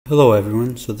Hello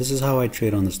everyone, so this is how I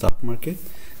trade on the stock market.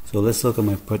 So let's look at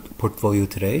my portfolio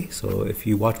today. So if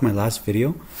you watched my last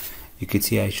video, you could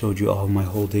see I showed you all my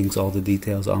holdings, all the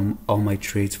details on all my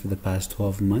trades for the past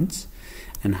 12 months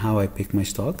and how I pick my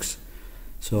stocks.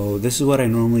 So this is what I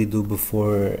normally do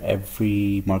before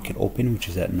every market open, which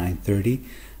is at 9:30.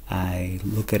 I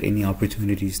look at any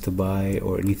opportunities to buy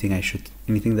or anything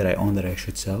that I own that I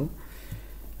should sell.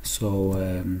 So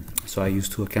I use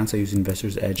two accounts. I use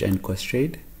Investor's Edge and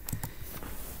Questrade.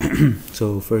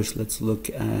 So first, let's look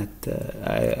at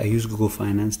I use Google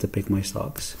Finance to pick my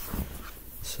stocks.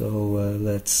 So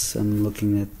I'm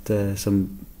looking at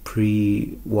some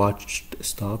pre-watched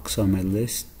stocks on my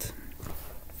list.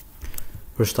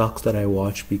 For stocks that I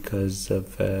watch because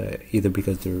of either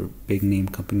because they're big name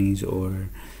companies or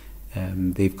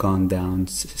they've gone down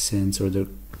since, or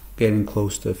they're getting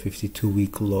close to a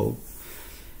 52-week low.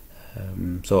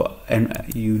 And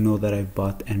you know that I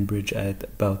bought Enbridge at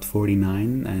about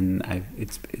 49, and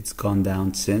it's gone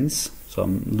down since, so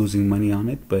I'm losing money on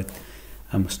it, but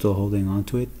I'm still holding on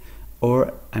to it.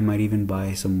 Or I might even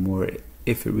buy some more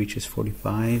if it reaches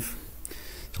 45.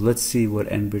 So let's see what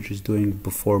Enbridge is doing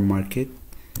before market.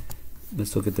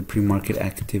 Let's look at the pre-market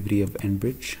activity of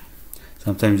Enbridge.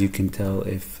 Sometimes you can tell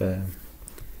if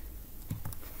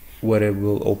what it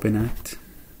will open at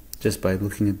just by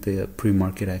looking at the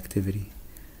pre-market activity.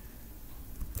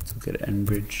 Let's look at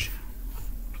Enbridge.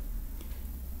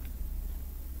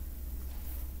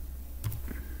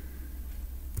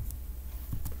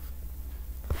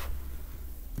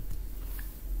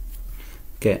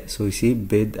 Okay, so we see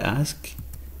bid ask,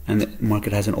 and the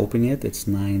market hasn't opened yet. It's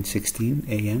 9:16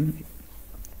 a.m.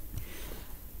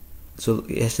 So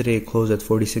yesterday it closed at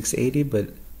 46.80,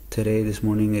 but this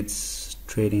morning it's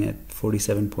trading at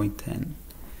 47.10.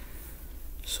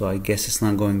 So I guess it's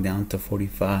not going down to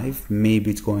 45. Maybe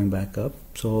it's going back up.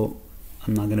 So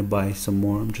I'm not gonna buy some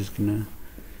more. I'm just gonna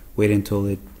wait until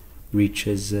it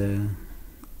reaches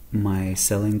my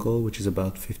selling goal, which is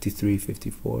about 53,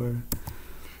 54.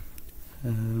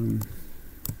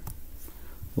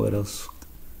 What else?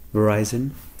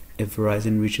 Verizon. If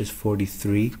Verizon reaches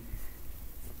 43,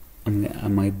 I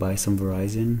might buy some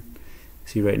Verizon.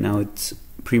 See, right now it's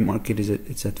pre-market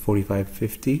it's at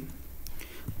 45.50.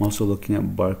 I'm also looking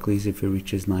at Barclays if it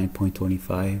reaches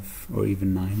 9.25 or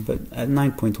even 9, but at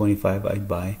 9.25 I'd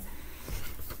buy.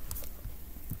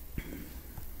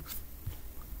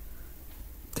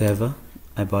 Teva,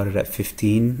 I bought it at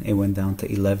 15. It went down to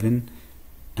 11,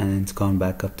 and it's gone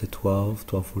back up to 12,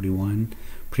 12.41.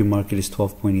 Pre-market is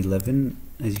 12.11,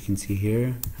 as you can see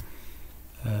here.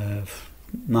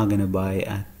 Not gonna buy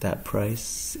at that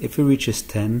price. If it reaches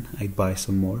 10, I'd buy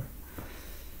some more.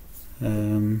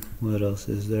 What else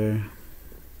is there?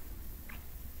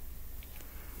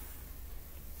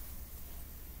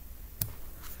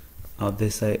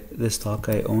 This stock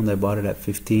I owned, I bought it at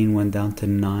 15, went down to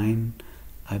 9.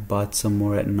 I bought some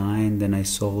more at 9, then I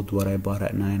sold what I bought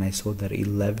at 9. I sold at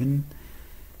 11,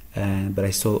 but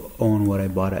I still own what I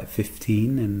bought at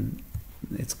 15, and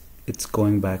it's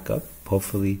going back up.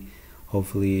 Hopefully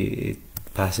it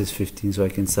passes 15 so I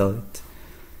can sell it.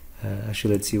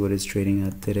 Actually, let's see what it's trading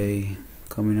at today.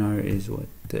 Cominar is what?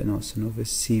 No, Synovus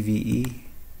CVE.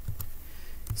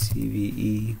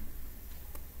 CVE.to.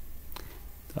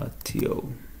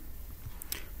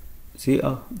 See,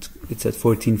 it's at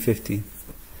 14.50.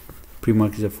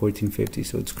 Pre-market is at 14.50,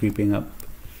 so it's creeping up.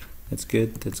 That's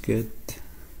good. That's good.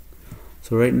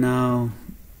 So right now,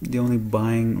 the only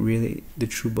buying really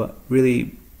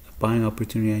buying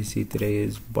opportunity I see today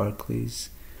is Barclays.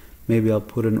 Maybe I'll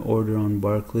put an order on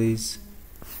Barclays,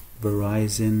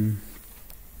 Verizon,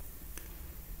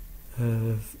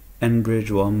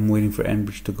 Enbridge. Well, I'm waiting for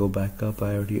Enbridge to go back up.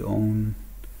 I already own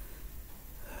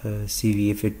CV.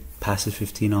 If it passes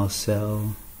 15, I'll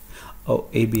sell. Oh,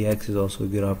 ABX is also a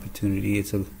good opportunity.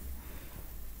 It's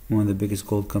one of the biggest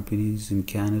gold companies in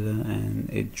Canada, and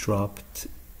it dropped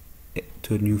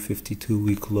to a new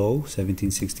 52-week low,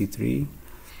 1763.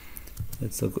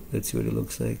 Let's see what it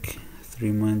looks like.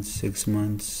 3 months, 6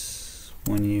 months,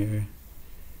 1 year,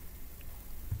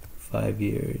 5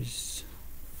 years.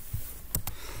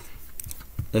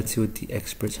 Let's see what the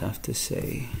experts have to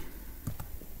say.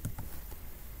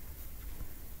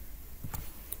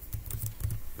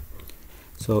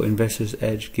 So Investor's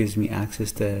Edge gives me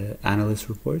access to analyst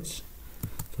reports.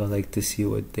 So I like to see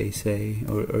what they say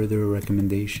or their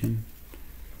recommendation.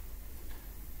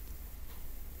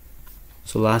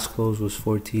 So last close was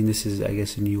 14. This is, I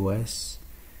guess, in US.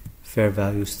 Fair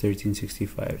value is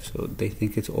 1365. So they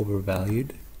think it's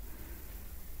overvalued.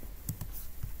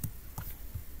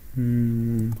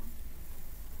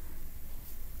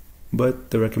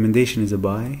 but the recommendation is a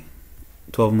buy.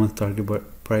 12-month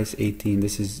target price 18.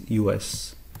 This is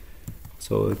US,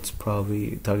 so it's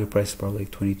probably target price is probably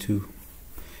like 22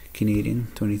 Canadian,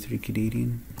 23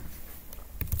 Canadian.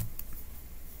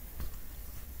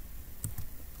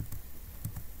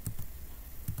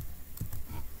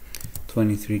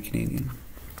 $23 Canadian.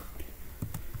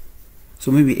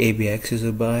 So maybe ABX is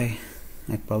a buy.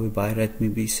 I'd probably buy it at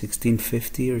maybe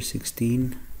 16.50 or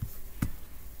 16.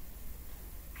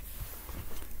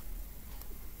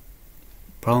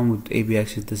 Problem with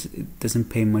ABX is it doesn't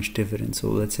pay much dividend. So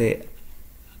let's say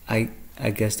I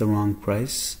guess the wrong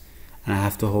price and I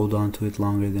have to hold on to it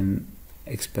longer than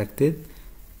expected.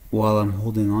 While I'm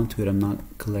holding on to it, I'm not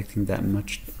collecting that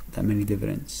many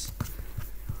dividends.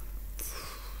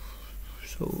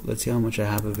 So let's see how much I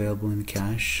have available in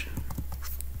cash.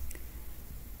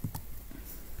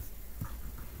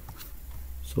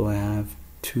 So I have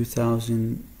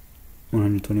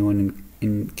 2,121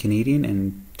 in Canadian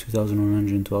and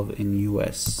 2,112 in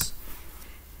US.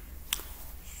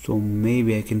 So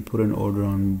maybe I can put an order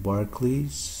on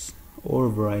Barclays or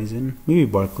Verizon, maybe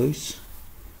Barclays.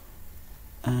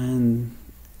 And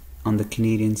on the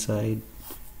Canadian side,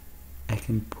 I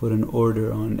can put an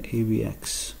order on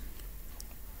ABX.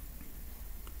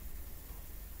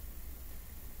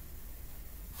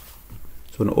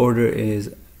 So an order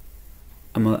is,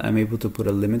 I'm able to put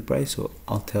a limit price, so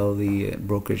I'll tell the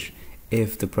brokerage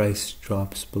if the price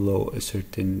drops below a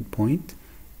certain point,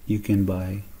 you can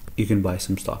buy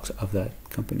some stocks of that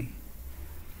company.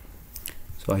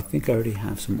 So I think I already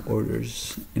have some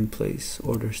orders in place.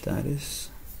 Order status.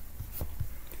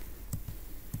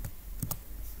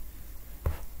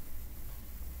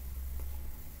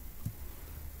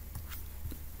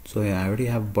 So yeah, I already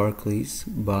have Barclays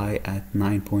buy at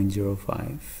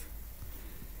 9.05.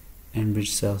 Enbridge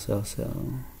sell. So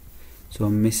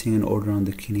I'm missing an order on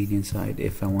the Canadian side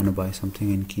if I want to buy something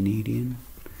in Canadian.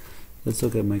 Let's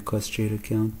look at my Questrade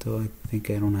account though. I think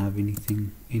I don't have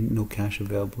anything, no cash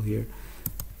available here.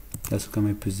 Let's look at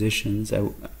my positions. I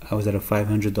was at a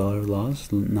 $500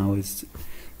 loss. Now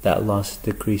that loss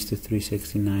decreased to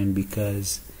 369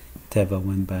 because Teva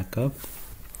went back up.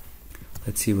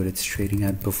 Let's see what it's trading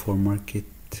at before market.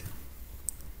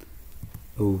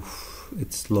 Oh,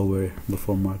 it's lower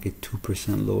before market,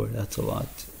 2% lower. That's a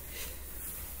lot.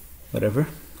 Whatever,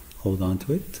 hold on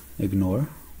to it, ignore,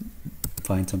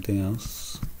 find something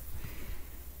else.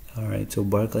 Alright, so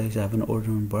Barclays, I have an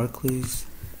order on Barclays.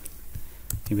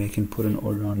 Maybe I can put an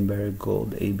order on Barrick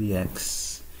Gold,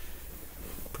 ABX.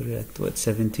 Put it at what,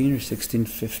 17 or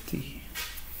 16.50?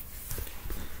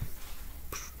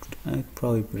 I'd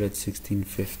probably put it at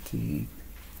 16.50.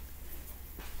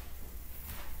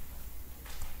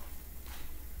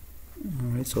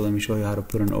 Alright, so let me show you how to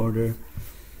put an order.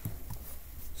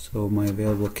 So my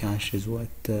available cash is what,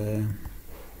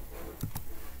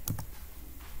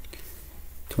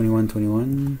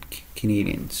 21.21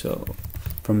 Canadian. So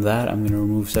from that I'm going to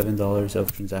remove $7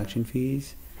 of transaction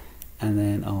fees, and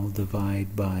then I'll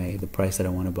divide by the price that I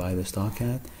want to buy the stock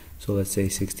at. So let's say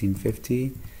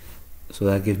 16.50. So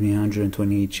that gives me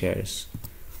 128 shares.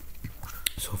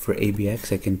 So for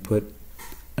ABX I can put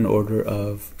an order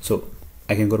of, so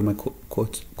I can go to my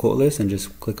quote list and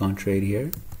just click on trade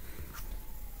here.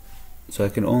 So I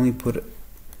can only put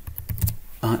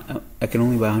I can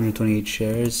only buy 128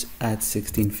 shares at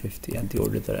 16.50 at the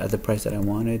order at the price that I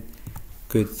wanted.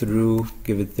 Good through,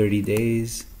 give it 30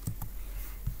 days.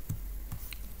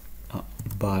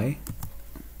 Buy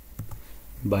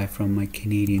from my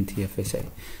Canadian TFSA.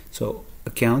 So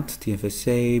account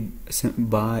TFSA,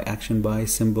 buy, action buy,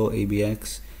 symbol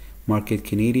ABX, market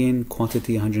Canadian,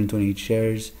 quantity 128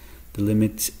 shares. The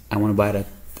limit I want to buy it at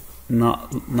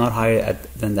not higher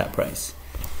than that price.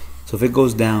 So if it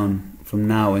goes down from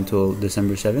now until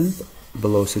December 7th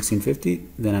below 16.50,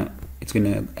 then it's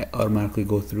gonna automatically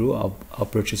go through. I'll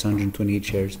purchase 128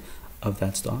 shares of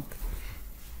that stock.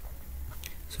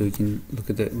 So you can look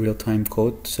at the real-time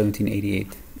quote,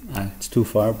 1788. It's too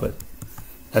far, but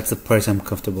that's the price I'm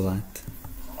comfortable at.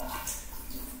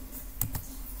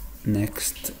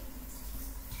 Next.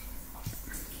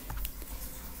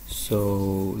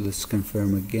 So let's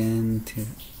confirm again.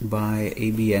 Buy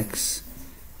ABX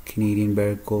Canadian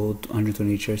Barrick Gold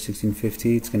 128 shares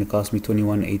 16.50. It's going to cost me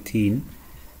 21.18,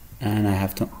 and I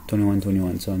have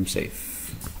 21.21, so I'm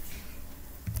safe.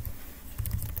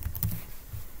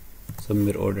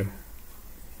 Submit order.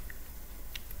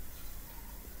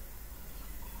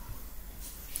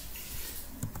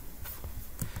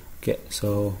 Okay,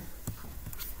 so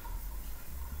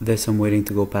this I'm waiting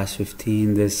to go past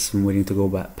 15. This I'm waiting to go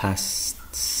back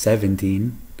past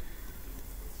 17.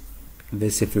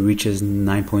 This, if it reaches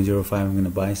 9.05, I'm going to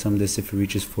buy some. This, if it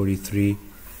reaches 43,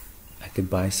 I could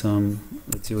buy some.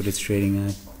 Let's see what it's trading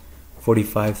at.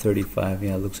 45.35.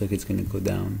 Yeah, it looks like it's going to go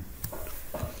down.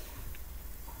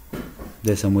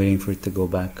 This, I'm waiting for it to go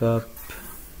back up.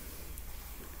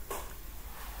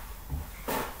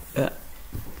 Yeah,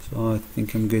 so I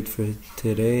think I'm good for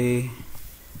today.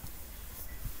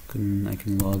 I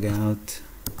can log out.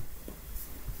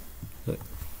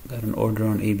 Got an order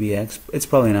on ABX. It's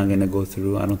probably not going to go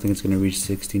through. I don't think it's going to reach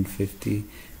 1650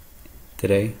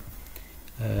 today.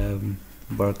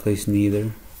 Barclays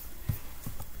neither.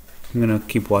 I'm going to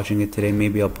keep watching it today.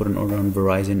 Maybe I'll put an order on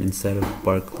Verizon instead of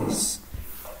Barclays,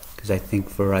 because I think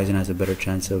Verizon has a better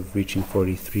chance of reaching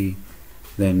 43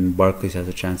 than Barclays has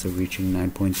a chance of reaching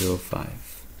 9.05.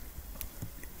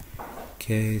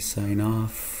 Okay, sign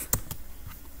off.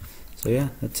 So yeah,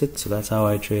 that's it. So that's how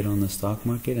I trade on the stock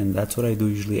market, and that's what I do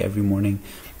usually every morning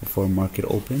before market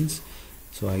opens.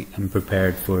 So I'm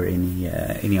prepared for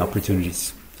any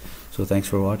opportunities. So thanks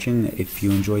for watching. If you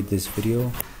enjoyed this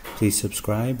video, please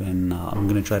subscribe, and I'm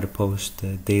gonna try to post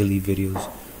daily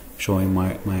videos showing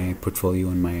my portfolio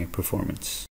and my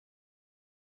performance.